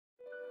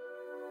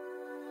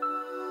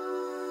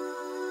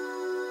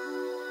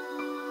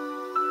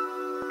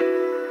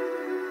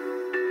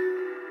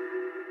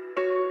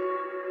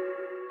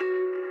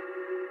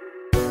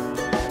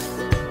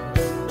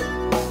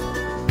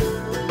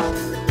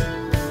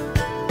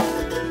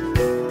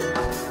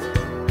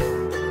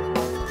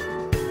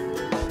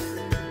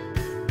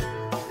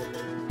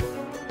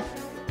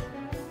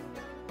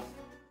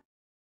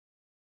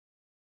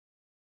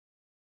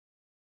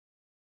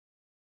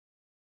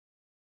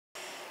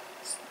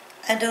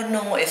I don't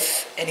know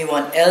if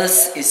anyone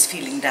else is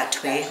feeling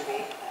that way,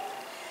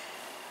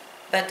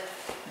 but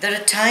there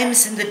are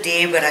times in the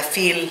day where I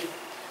feel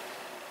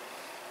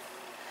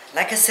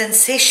like a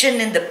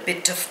sensation in the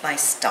pit of my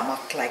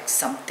stomach, like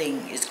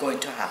something is going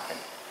to happen.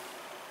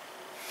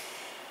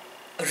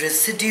 A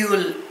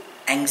residual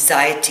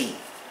anxiety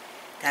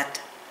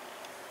that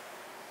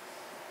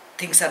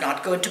things are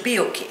not going to be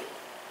okay.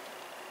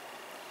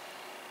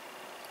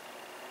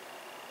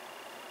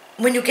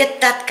 When you get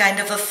that kind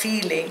of a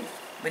feeling,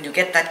 when you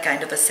get that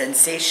kind of a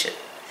sensation,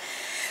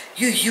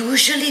 you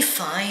usually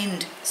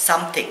find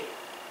something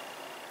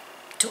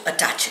to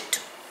attach it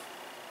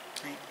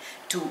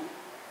to. Right?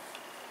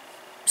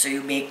 So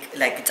you make,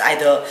 like, it's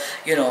either,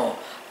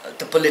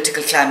 the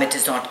political climate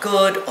is not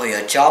good, or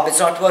your job is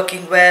not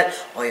working well,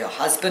 or your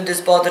husband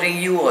is bothering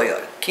you, or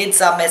your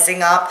kids are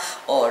messing up,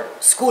 or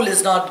school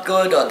is not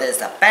good, or there's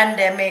a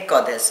pandemic,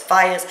 or there's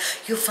fires.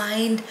 You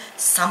find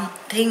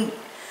something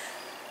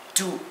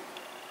to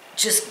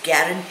just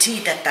guarantee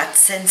that that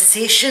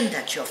sensation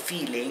that you're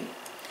feeling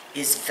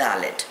is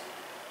valid.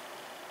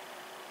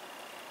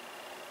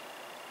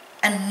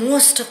 And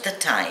most of the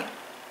time,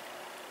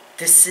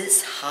 this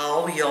is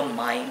how your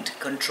mind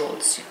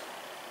controls you.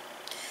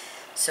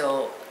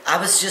 So I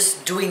was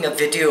just doing a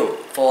video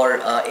for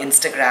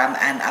Instagram,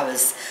 and I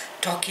was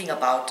talking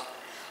about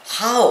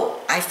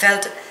how I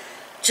felt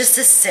just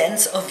a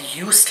sense of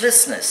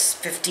uselessness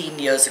 15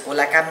 years ago,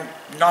 like I'm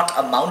not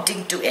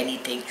amounting to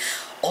anything,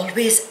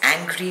 always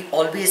angry,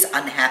 always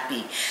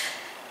unhappy.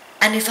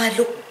 And if I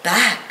look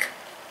back,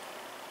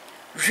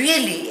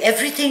 really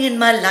everything in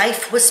my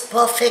life was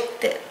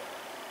perfect then.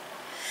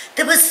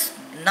 There was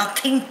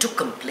nothing to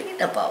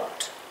complain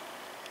about.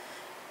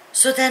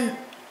 So then,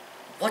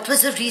 what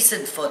was the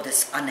reason for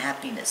this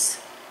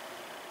unhappiness?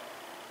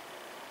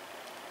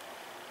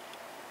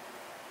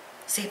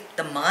 See,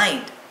 the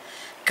mind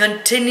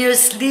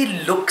continuously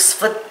looks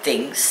for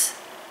things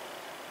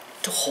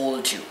to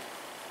hold you,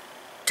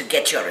 to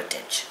get your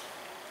attention.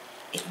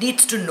 It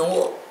needs to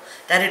know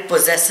that it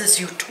possesses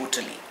you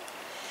totally.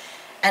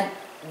 And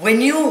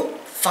when you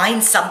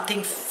find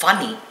something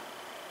funny,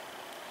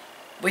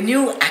 when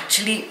you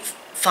actually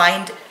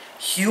find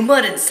humor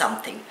in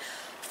something,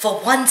 for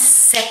 1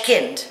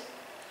 second,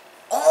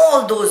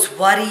 all those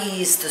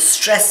worries, the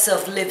stress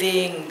of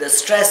living, the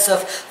stress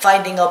of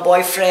finding a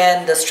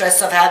boyfriend, the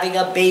stress of having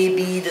a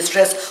baby, the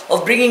stress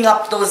of bringing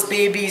up those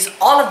babies,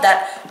 all of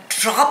that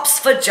drops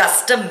for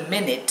just a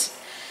minute,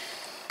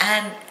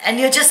 and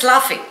you're just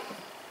laughing.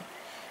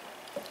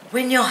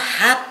 When you're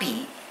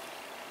happy,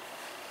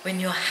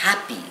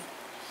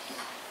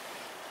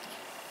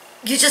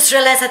 you just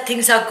realize that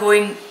things are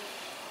going,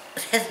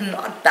 they're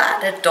not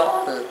bad at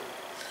all.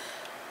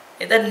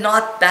 They're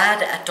not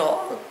bad at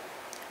all.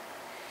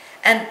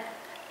 And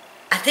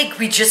I think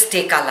we just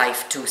take our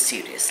life too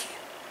seriously.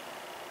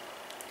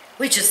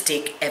 We just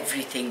take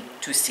everything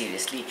too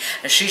seriously.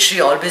 And Sri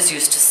always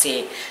used to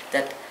say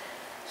that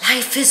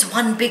life is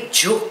one big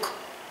joke.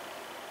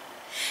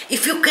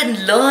 If you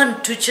can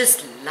learn to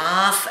just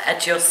laugh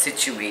at your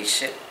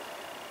situation,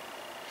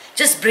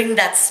 just bring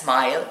that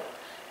smile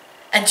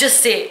and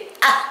just say,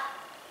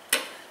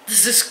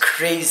 this is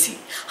crazy.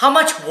 How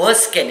much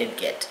worse can it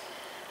get?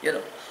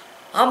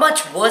 How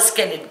much worse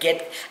can it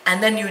get?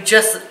 And then you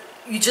just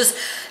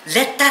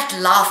let that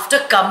laughter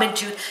come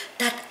into you.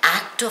 That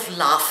act of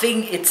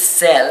laughing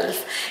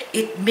itself,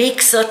 it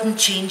makes certain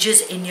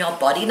changes in your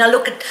body. Now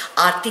look at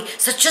Aarti,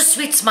 such a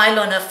sweet smile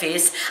on her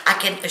face. I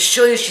can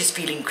assure you she's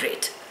feeling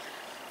great.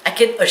 I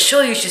can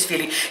assure you she's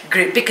feeling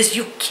great, because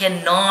you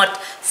cannot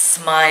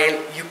smile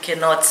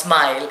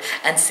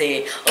and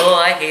say, oh,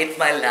 I hate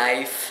my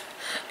life.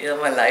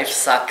 My life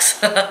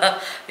sucks.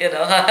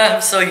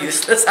 I'm so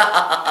useless.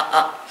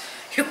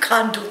 You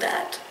can't do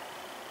that.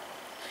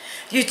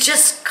 You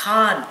just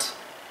can't.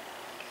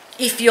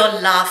 If you're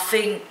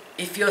laughing,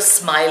 if you're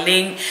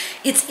smiling,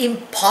 it's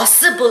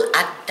impossible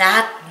at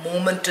that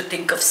moment to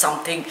think of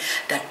something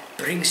that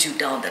brings you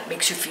down, that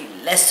makes you feel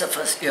less of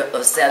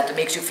yourself, that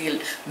makes you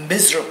feel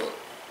miserable.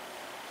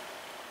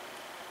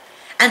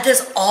 And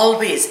there's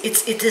always,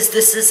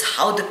 this is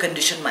how the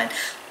conditioned mind,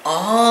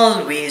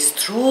 always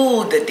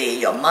through the day,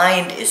 your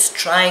mind is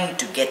trying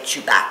to get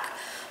you back.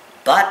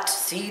 But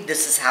see,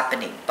 this is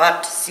happening.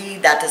 But see,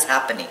 that is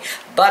happening.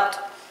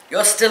 But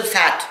you're still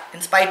fat.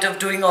 In spite of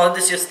doing all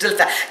this, you're still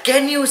fat.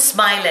 Can you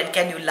smile and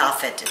can you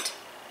laugh at it?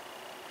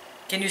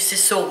 Can you say,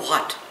 so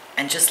what?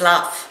 And just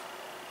laugh.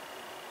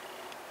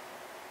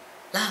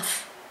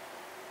 Laugh.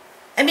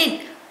 I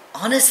mean,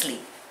 honestly,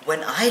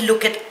 when I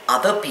look at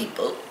other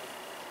people,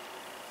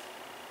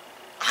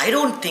 I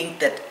don't think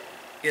that,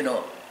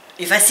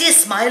 if I see a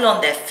smile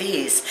on their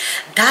face,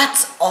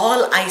 that's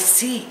all I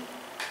see.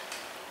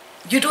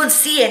 You don't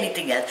see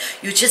anything else.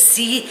 You just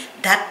see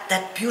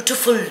that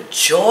beautiful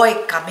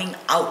joy coming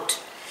out.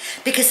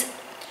 Because,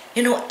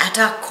 at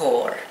our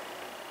core,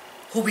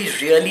 who we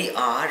really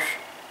are,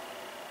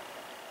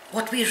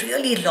 what we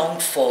really long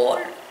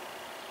for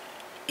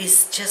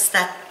is just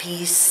that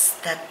peace,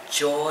 that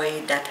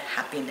joy, that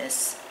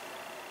happiness.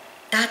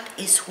 That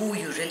is who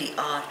you really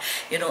are.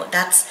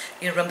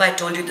 Remember I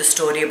told you the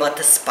story about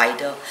the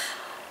spider,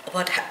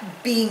 about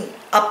being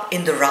up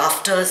in the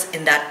rafters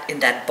in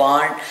that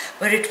barn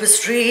where it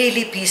was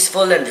really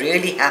peaceful and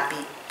really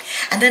happy.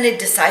 And then it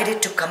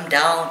decided to come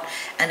down,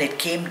 and it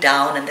came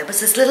down, and there was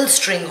this little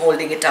string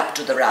holding it up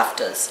to the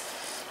rafters,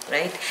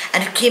 right?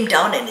 And it came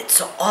down, and it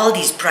saw all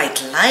these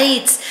bright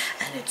lights,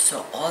 and it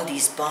saw all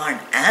these barn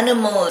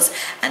animals,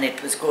 and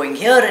it was going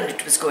here and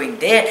it was going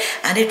there,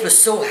 and it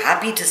was so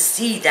happy to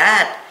see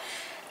that.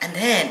 And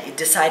then it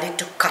decided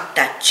to cut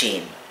that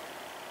chain.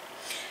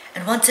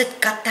 And once it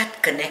cut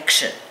that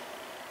connection,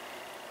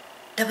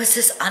 there was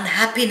this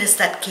unhappiness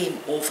that came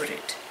over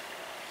it.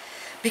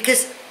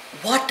 Because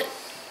what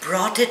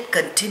brought it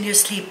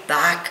continuously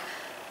back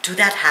to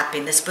that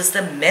happiness was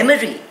the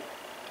memory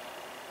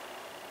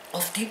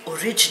of the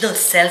original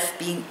self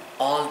being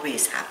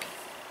always happy,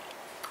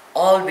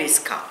 always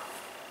calm.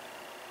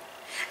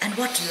 And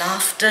what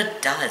laughter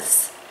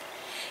does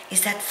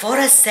is that for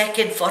a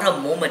second, for a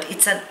moment,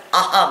 it's an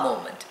aha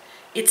moment.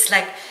 It's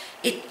like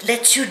it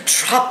lets you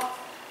drop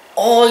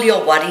all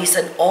your worries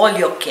and all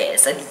your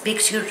cares, and it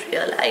makes you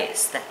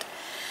realize that,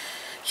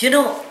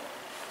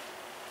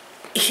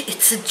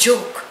 it's a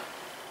joke.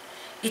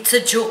 It's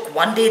a joke.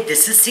 One day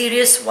this is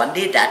serious, one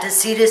day that is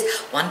serious,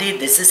 one day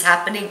this is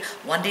happening,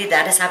 one day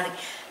that is happening.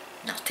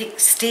 Nothing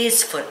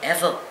stays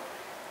forever.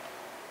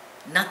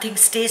 Nothing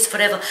stays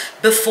forever.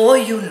 Before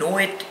you know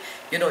it,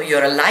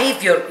 you're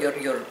alive,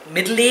 you're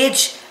middle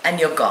age, and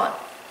you're gone.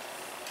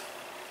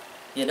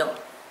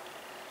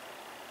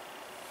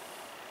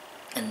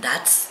 And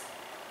that's...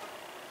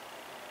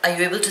 Are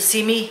you able to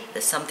see me?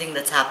 There's something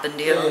that's happened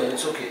here. Yeah,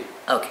 it's okay.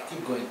 Okay.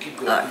 Keep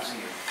going. Right.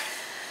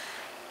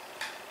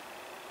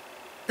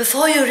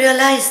 Before you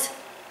realize,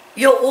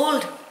 you're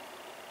old.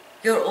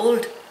 You're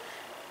old.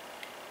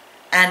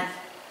 And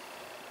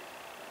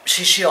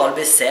Shishi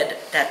always said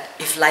that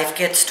if life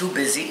gets too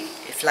busy,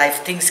 if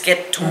things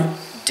get too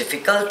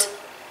difficult,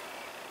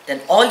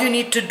 then all you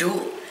need to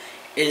do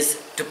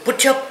is to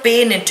put your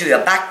pain into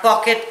your back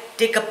pocket,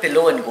 take a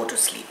pillow and go to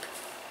sleep.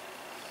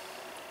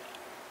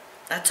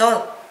 That's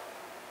all.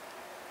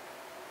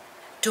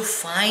 To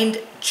find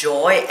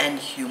joy and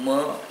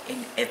humor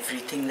in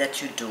everything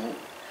that you do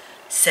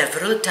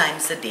several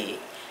times a day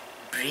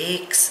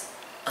breaks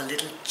a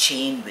little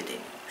chain within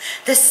you.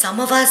 There's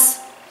some of us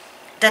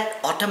that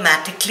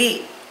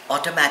automatically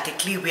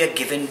we are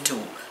given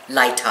to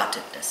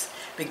lightheartedness.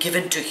 We're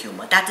given to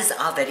humor. That is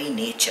our very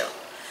nature.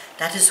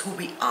 That is who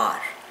we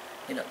are.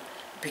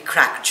 We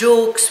crack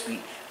jokes.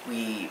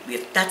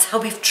 That's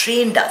how we've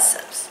trained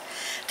ourselves.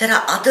 There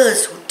are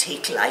others who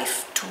take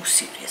life too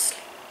seriously.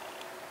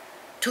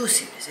 Too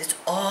serious. It's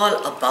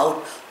all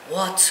about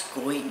what's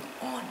going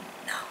on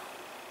now.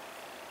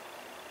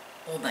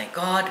 Oh my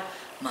God,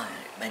 my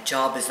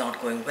job is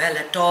not going well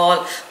at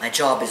all. My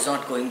job is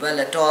not going well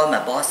at all. My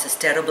boss is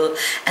terrible.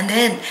 And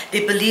then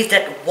they believe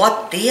that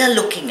what they are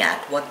looking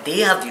at, what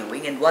they are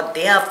viewing, and what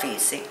they are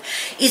facing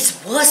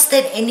is worse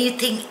than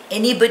anything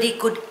anybody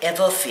could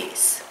ever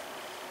face.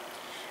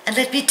 And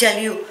let me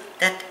tell you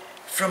that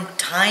from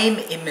time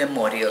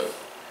immemorial,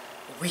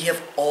 we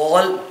have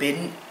all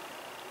been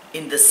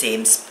in the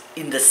same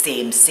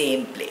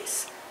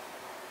place,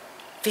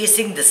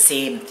 facing the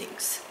same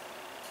things.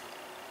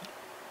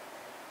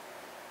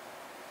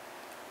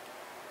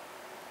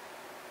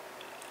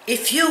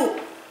 If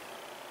you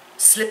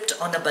slipped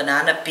on a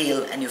banana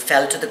peel and you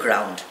fell to the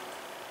ground,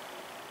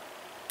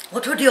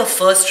 what would your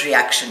first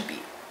reaction be?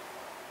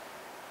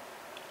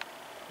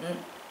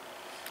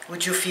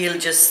 Would you feel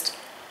just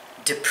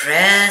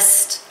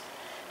depressed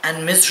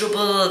and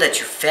miserable that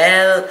you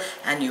fell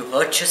and you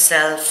hurt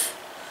yourself?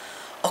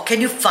 Or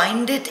can you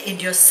find it in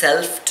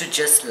yourself to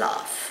just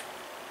laugh?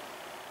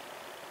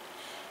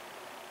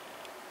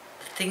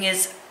 The thing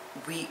is,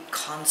 we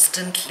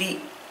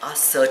constantly are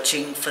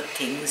searching for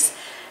things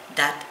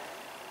that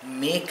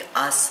make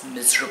us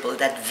miserable,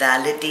 that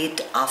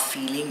validate our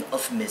feeling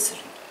of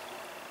misery.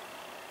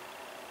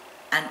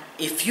 And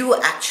if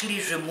you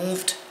actually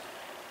removed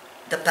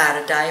the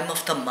paradigm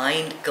of the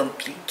mind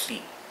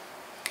completely,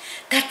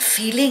 that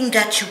feeling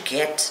that you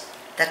get,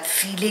 that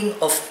feeling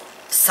of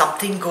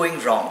something going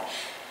wrong,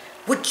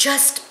 would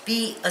just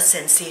be a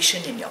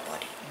sensation in your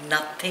body,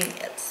 nothing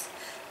else.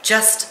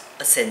 Just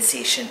a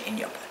sensation in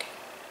your body.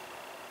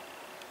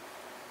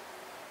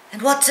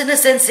 And what's in a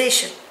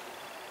sensation?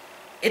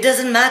 It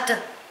doesn't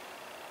matter.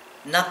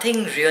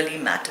 Nothing really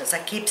matters. I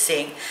keep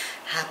saying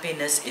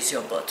happiness is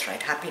your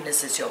birthright.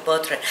 Happiness is your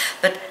birthright.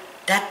 But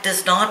that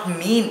does not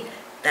mean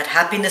that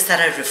happiness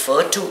that I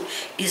refer to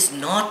is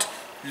not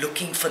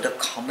looking for the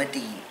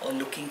comedy or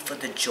looking for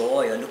the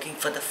joy or looking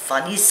for the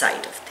funny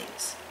side of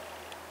things.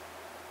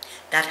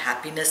 That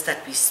happiness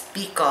that we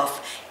speak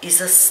of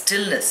is a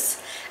stillness.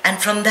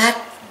 And from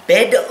that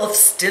bed of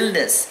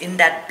stillness, in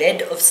that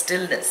bed of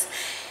stillness,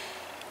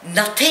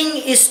 nothing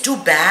is too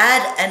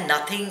bad and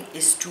nothing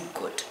is too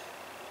good.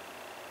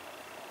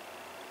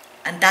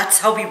 And that's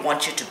how we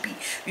want you to be.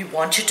 We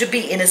want you to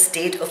be in a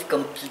state of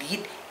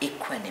complete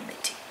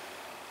equanimity.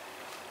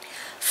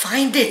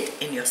 Find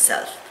it in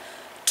yourself.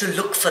 to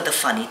look for the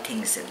funny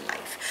things in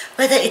life.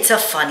 Whether it's a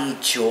funny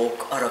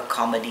joke or a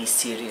comedy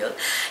serial.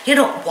 You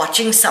know,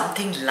 watching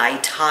something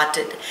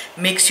light-hearted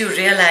makes you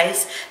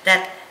realize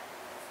that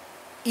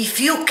if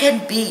you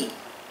can be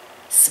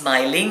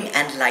smiling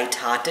and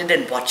light-hearted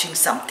and watching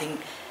something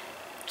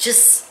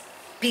just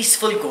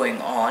peaceful going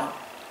on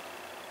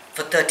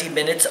for 30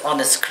 minutes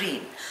on a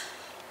screen,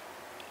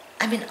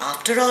 I mean,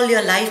 after all,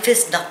 your life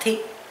is nothing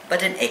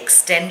but an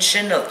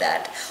extension of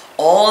that.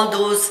 All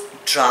those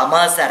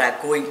dramas that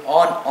are going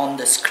on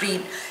the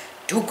screen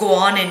do go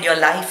on in your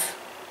life.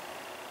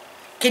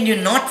 Can you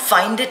not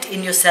find it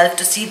in yourself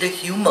to see the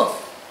humor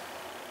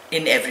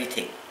in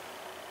everything?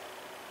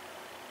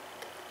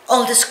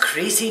 All this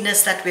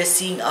craziness that we're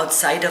seeing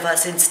outside of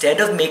us,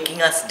 instead of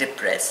making us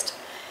depressed,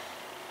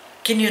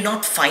 can you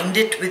not find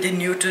it within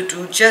you to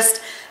do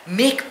just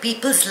make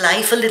people's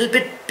life a little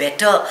bit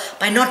better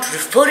by not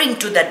referring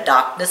to that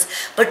darkness,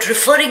 but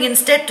referring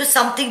instead to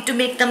something to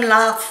make them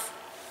laugh?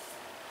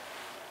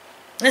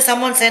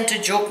 Someone sent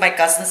a joke, my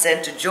cousin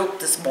sent a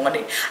joke this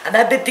morning, and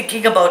I've been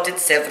thinking about it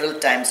several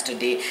times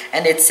today,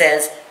 and it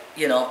says,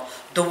 you know,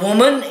 the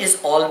woman is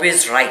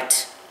always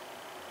right.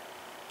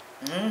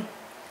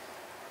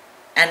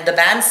 And the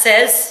man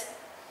says,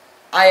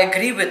 I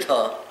agree with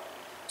her.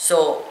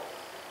 So,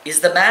 is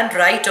the man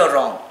right or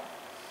wrong?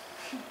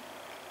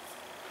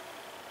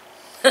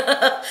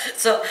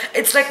 So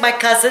it's like my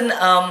cousin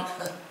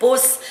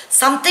posts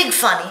something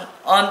funny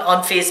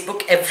on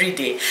Facebook every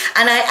day,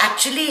 and I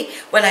actually,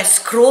 when I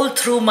scroll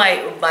through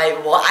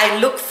I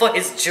look for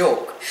his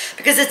joke,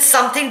 because it's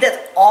something that's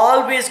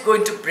always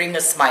going to bring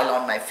a smile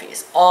on my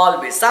face,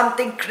 always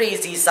something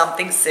crazy,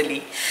 something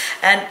silly,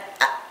 and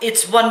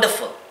it's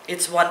wonderful.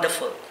 It's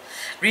wonderful.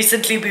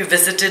 Recently we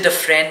visited a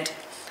friend,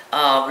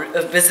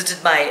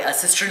 visited my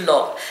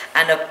sister-in-law,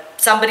 and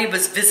somebody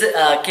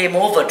came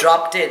over,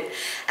 dropped in,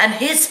 and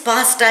his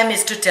pastime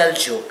is to tell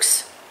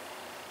jokes.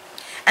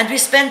 And we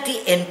spent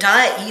the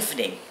entire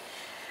evening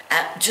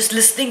just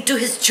listening to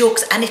his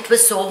jokes, and it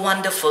was so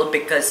wonderful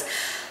because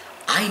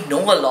I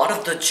know a lot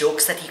of the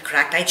jokes that he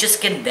cracked. I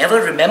just can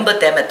never remember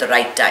them at the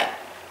right time.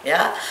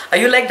 Yeah? Are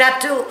you like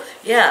that too?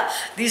 Yeah.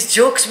 These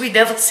jokes we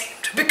never seem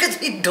to, because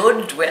we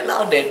don't dwell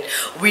on it.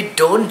 We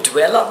don't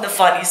dwell on the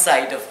funny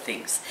side of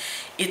things.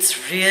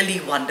 It's really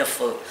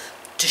wonderful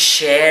to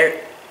share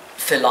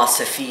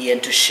philosophy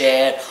and to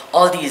share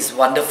all these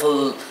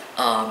wonderful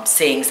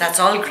sayings. That's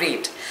all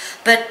great.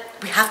 But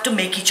we have to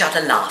make each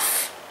other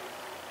laugh.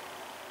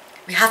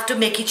 We have to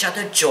make each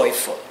other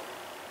joyful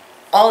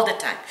all the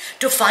time.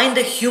 To find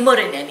the humor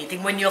in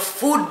anything. When your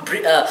food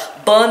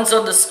burns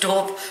on the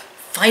stove,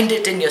 find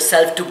it in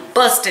yourself to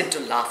burst into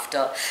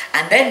laughter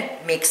and then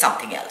make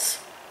something else.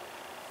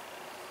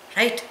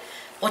 Right?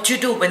 What you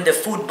do when the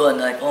food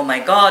burns, like, oh my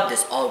God,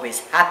 this always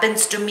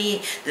happens to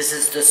me. This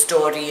is the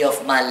story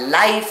of my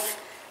life.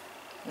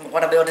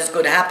 What is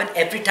going to happen?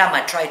 Every time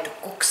I try to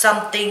cook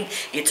something,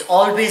 it's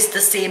always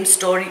the same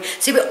story.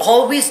 See, we're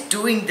always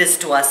doing this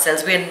to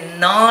ourselves. We're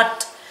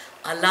not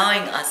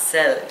allowing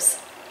ourselves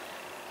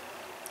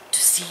to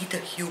see the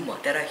humor.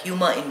 There are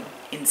humor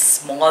in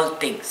small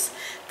things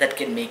that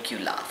can make you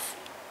laugh.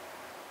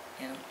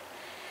 You know?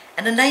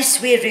 And a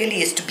nice way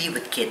really is to be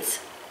with kids.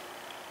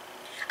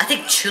 I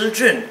think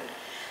children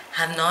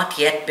have not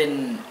yet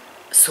been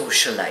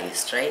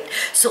socialized, right?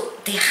 So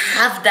they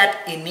have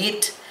that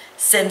innate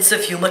sense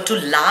of humor to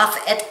laugh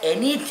at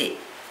anything.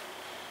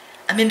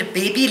 I mean, a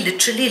baby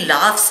literally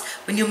laughs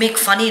when you make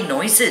funny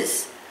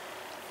noises.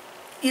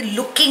 You're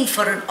looking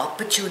for an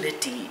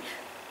opportunity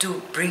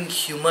to bring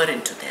humor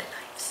into their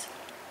lives.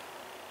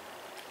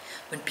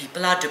 When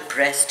people are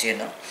depressed, you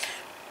know,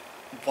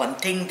 one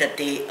thing that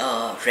they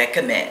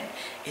recommend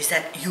is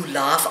that you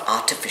laugh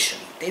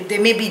artificially.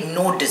 There may be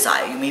no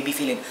desire. You may be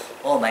feeling,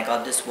 oh my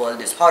God, this world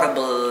is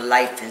horrible,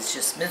 life is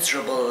just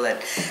miserable.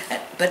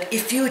 But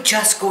if you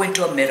just go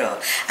into a mirror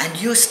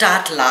and you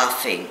start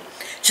laughing,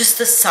 just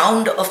the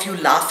sound of you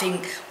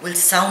laughing will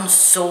sound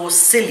so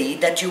silly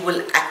that you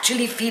will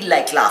actually feel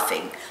like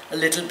laughing a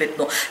little bit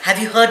more. Have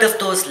you heard of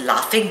those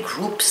laughing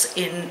groups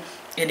in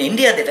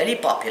India? They're very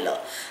popular.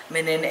 I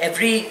mean, in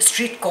every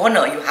street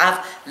corner you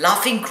have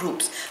laughing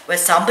groups where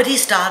somebody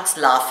starts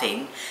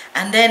laughing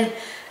and then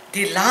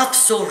they laugh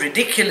so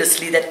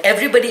ridiculously that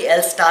everybody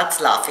else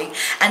starts laughing,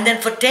 and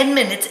then for 10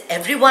 minutes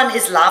everyone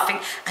is laughing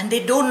and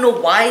they don't know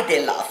why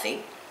they're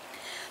laughing.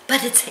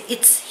 But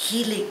it's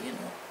healing, you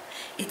know.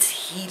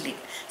 It's healing.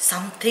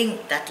 Something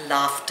that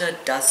laughter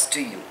does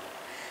to you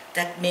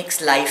that makes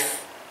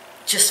life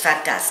just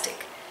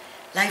fantastic.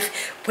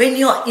 Life, when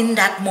you're in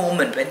that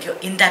moment,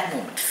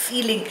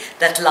 feeling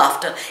that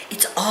laughter,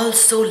 it's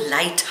also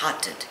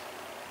light-hearted.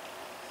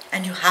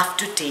 And you have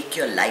to take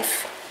your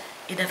life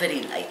in a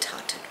very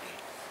light-hearted way.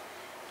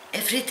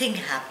 Everything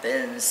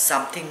happens,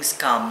 some things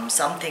come,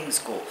 some things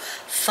go.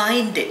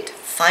 Find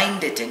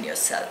it in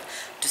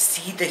yourself to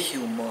see the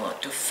humor,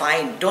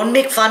 don't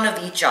make fun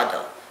of each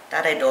other.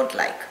 That I don't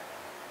like.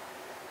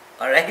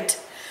 Alright?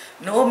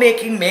 No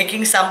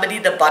making somebody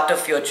the butt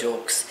of your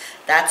jokes.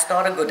 That's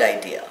not a good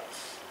idea.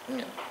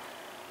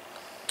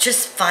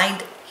 Just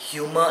find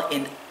humor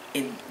in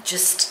in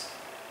just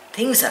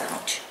things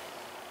around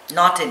you,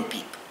 not in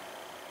people.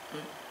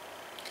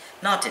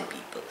 Not in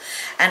people.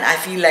 And I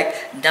feel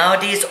like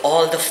nowadays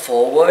all the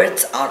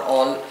forwards are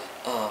all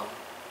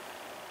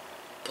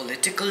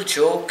political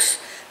jokes.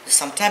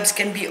 Sometimes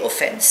can be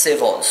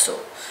offensive also.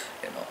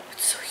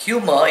 It's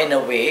humor in a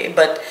way,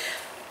 but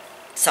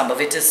some of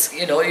it is,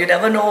 you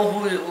never know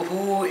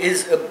who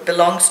is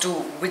belongs to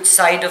which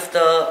side of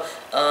the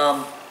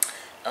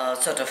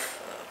sort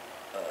of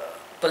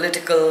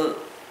political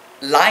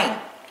line,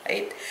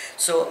 right?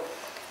 So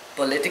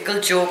political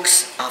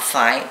jokes are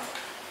fine,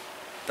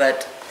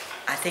 but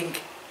I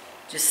think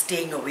just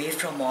staying away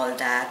from all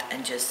that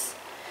and just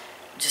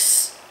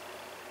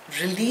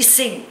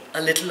releasing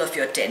a little of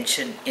your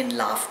tension in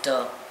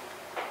laughter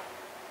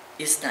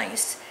is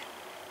nice.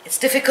 It's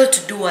difficult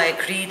to do. I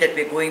agree that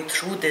we're going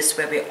through this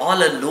where we're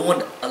all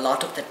alone a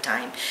lot of the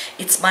time.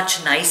 It's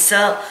much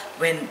nicer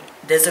when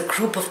there's a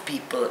group of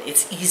people.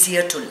 It's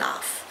easier to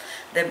laugh.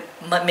 There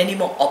are many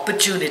more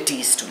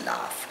opportunities to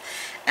laugh.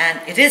 And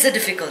it is a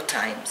difficult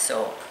time,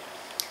 so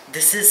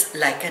this is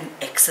like an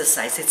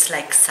exercise. It's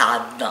like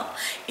sadhana.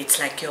 It's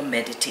like your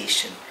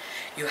meditation.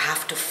 You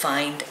have to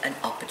find an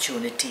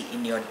opportunity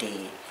in your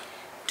day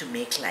to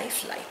make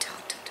life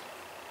lighthearted.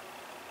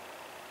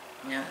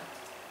 Yeah.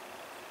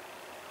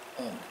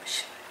 Om Namah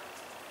Shivaya.